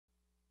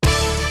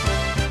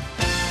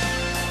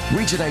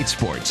Region 8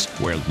 Sports,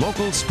 where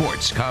local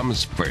sports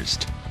comes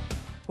first.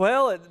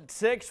 Well, at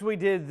 6 we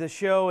did the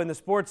show in the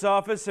sports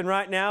office, and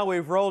right now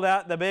we've rolled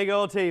out the big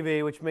old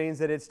TV, which means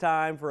that it's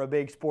time for a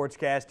big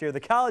sportscast here. The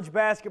college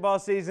basketball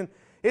season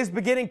is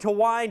beginning to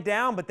wind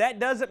down, but that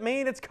doesn't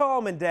mean it's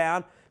calming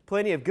down.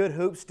 Plenty of good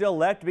hoops still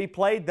left to be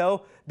played,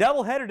 though.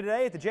 Doubleheader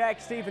today at the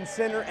Jack Stevens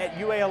Center at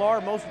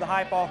UALR. Most of the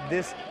hype off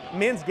this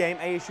men's game.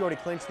 ASU already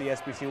clinched the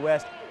SBC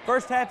West.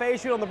 First half,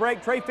 ASU on the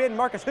break. Trey Finn,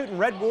 Marcus Hooten,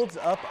 Red Wolves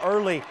up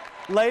early.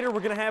 Later, we're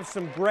going to have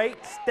some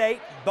great state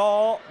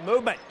ball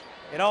movement.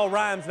 It all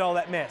rhymes and all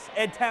that mess.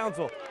 Ed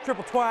Townsville,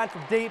 triple twine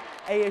from deep,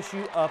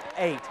 ASU up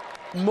 8.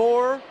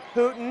 More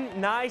Hooten,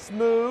 nice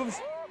moves,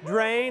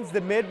 drains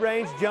the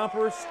mid-range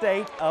jumper,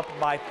 State up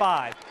by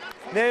 5.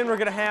 Then we're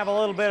going to have a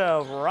little bit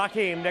of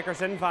Raheem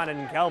Dickerson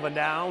finding Kelvin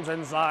Downs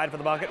inside for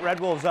the bucket. Red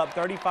Wolves up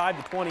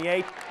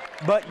 35-28,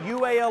 but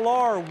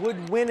UALR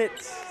would win it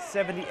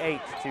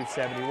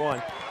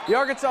 78-71. The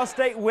Arkansas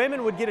State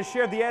women would get a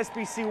share of the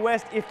SBC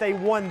West if they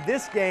won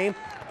this game,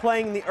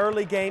 playing the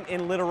early game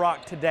in Little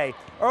Rock today.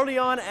 Early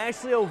on,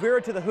 Ashley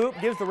O'Vera to the hoop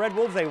gives the Red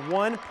Wolves a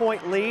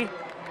 1-point lead.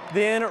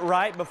 Then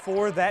right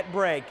before that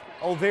break,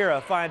 O'Vera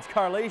finds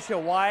Carlisha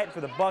Wyatt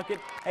for the bucket.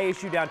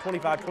 ASU down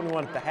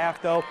 25-21 at the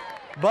half, though.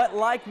 But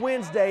like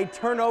Wednesday,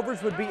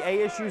 turnovers would be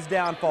ASU's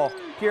downfall.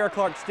 Kiara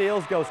Clark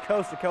Steele goes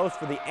coast to coast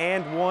for the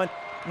and one.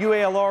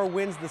 UALR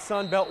wins the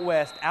Sun Belt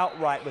West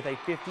outright with a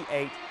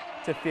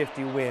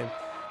 58-50 win.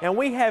 And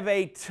we have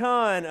a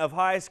ton of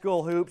high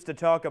school hoops to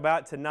talk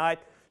about tonight.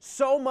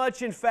 So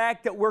much, in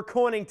fact, that we're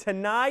coining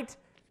tonight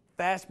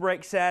Fast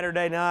Break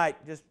Saturday night.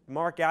 Just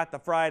mark out the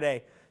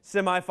Friday.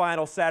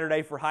 Semifinal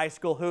Saturday for high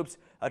school hoops.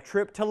 A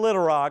trip to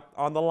Little Rock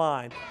on the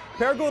line.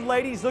 Paragould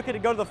ladies looking to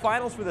go to the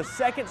finals for the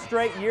second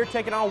straight year,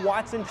 taking on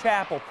Watson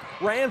Chapel.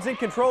 Rams in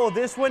control of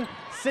this one.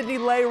 Sydney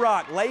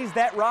Layrock lays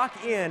that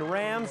rock in.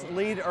 Rams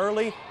lead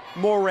early.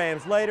 More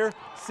Rams later.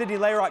 Sydney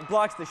Layrock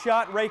blocks the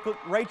shot. Rachel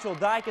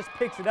Dykus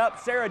picks it up.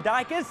 Sarah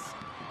Dykus.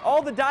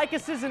 All the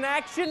Dykuses in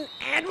action.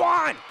 And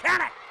one.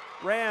 Count it.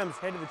 Rams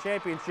head to the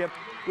championship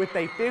with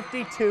a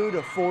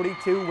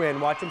 52-42 win.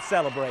 Watch them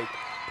celebrate.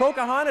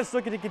 Pocahontas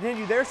looking to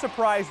continue their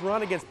surprise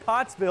run against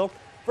Pottsville.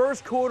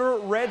 First quarter,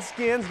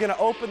 Redskins going to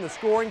open the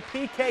scoring.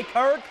 PK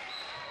Kirk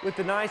with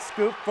the nice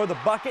scoop for the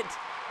bucket.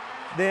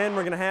 Then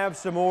we're going to have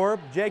some more.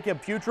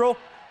 Jacob Futrell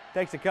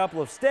takes a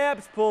couple of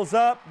steps, pulls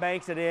up,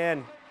 banks it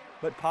in.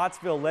 But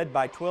Pottsville led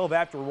by 12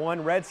 after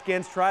 1.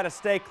 Redskins try to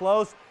stay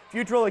close.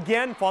 Futrell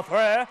again for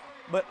three,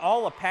 but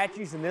all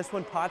Apaches in this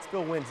one.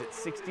 Pottsville wins it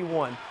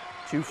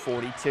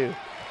 61-42.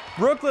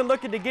 Brooklyn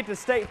looking to get to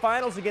state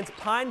finals against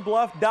Pine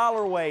Bluff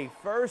Dollarway.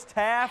 First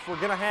half, we're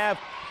going to have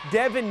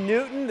Devin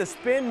Newton. The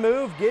spin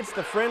move gets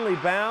the friendly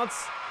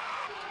bounce.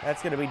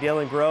 That's going to be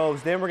Dylan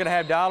Groves. Then we're going to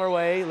have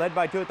Dollarway led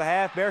by 2 at the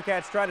half.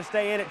 Bearcats try to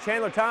stay in it.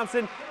 Chandler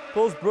Thompson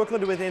pulls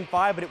Brooklyn to within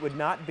 5, but it would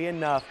not be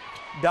enough.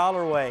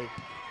 Dollarway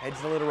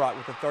heads to Little Rock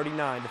with a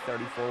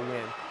 39-34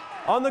 win.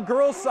 On the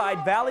girls'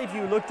 side, Valley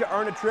View looked to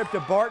earn a trip to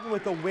Barton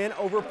with a win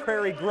over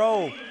Prairie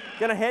Grove.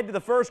 Going to head to the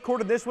first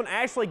quarter of this one.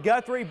 Ashley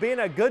Guthrie, being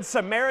a good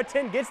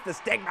Samaritan, gets the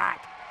stick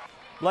back.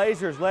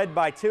 Blazers led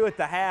by 2 at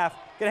the half.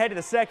 Going to head to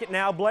the second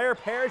now. Blair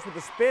Parrish with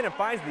the spin and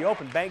finds the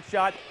open bank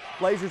shot.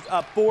 Blazers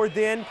up 4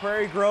 then.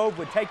 Prairie Grove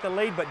would take the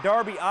lead, but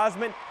Darby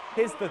Osmond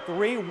hits the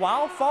 3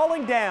 while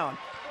falling down.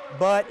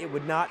 But it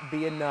would not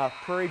be enough.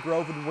 Prairie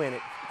Grove would win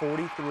it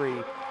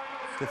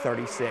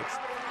 43-36.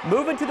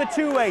 Moving to the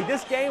 2A.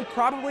 This game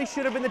probably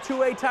should have been the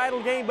 2A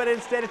title game, but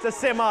instead it's a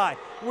semi.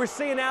 We're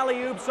seeing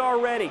alley-oops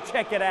already.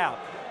 Check it out.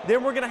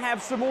 Then we're going to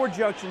have some more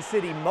Junction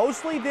City,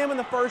 mostly them in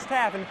the first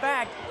half. In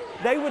fact,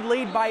 they would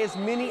lead by as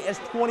many as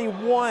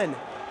 21.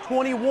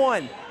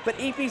 But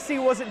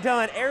EPC wasn't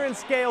done. Aaron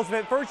Scales, if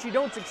at first you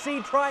don't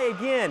succeed, try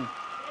again.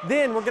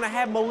 Then we're going to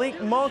have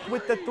Malik Monk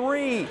with the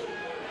 3.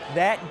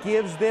 That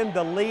gives them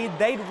the lead.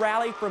 They'd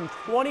rally from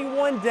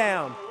 21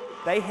 down.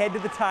 They head to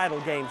the title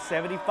game,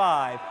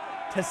 75-70.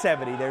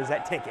 There's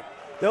that ticket.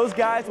 Those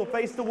guys will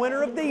face the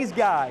winner of these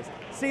guys.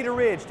 Cedar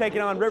Ridge taking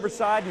on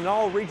Riverside in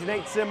all Region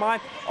 8 semi.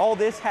 All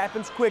this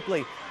happens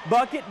quickly.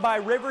 Bucket by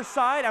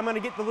Riverside. I'm going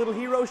to get the little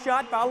hero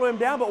shot, follow him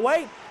down, but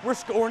wait, we're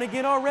scoring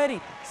again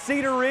already.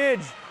 Cedar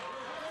Ridge.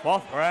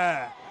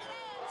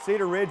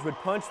 Cedar Ridge would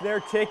punch their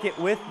ticket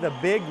with the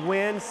big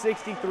win,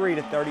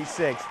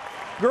 63-36.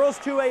 Girls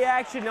 2A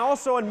action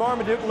also in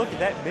Marmaduke. Look at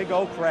that big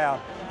old crowd.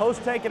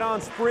 Host taking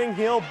on Spring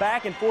Hill,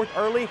 back and forth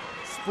early.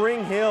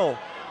 Spring Hill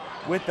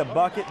with the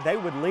bucket. They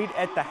would lead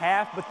at the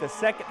half, but the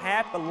second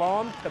half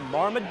belonged to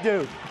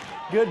Marmaduke.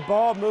 Good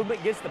ball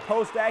movement, gets the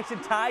post action,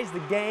 ties the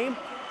game.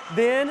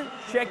 Then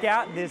check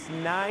out this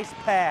nice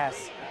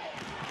pass.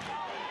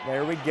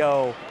 There we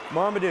go.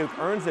 Marmaduke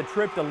earns a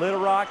trip to Little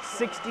Rock.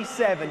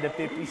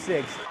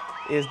 67-56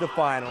 is the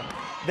final.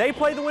 They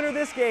play the winner of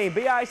this game.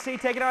 BIC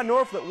taking on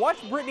Norfolk.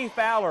 Watch Brittany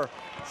Fowler.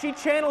 She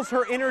channels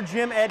her inner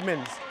Jim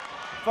Edmonds.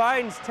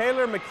 Finds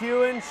Taylor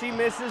McEwen. She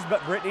misses,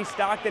 but Brittany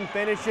Stockton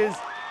finishes.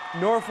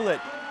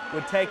 Norfolk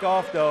would take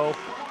off, though.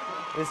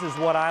 This is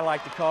what I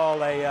like to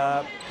call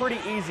a pretty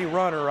easy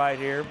runner right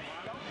here.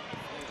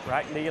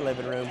 Right into your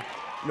living room.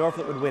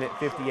 Norfolk would win it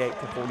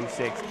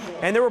 58-46.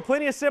 And there were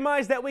plenty of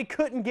semis that we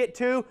couldn't get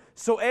to,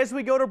 so as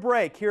we go to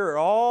break, here are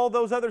all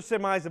those other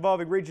semis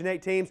involving Region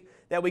 8 teams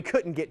that we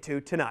couldn't get to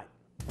tonight.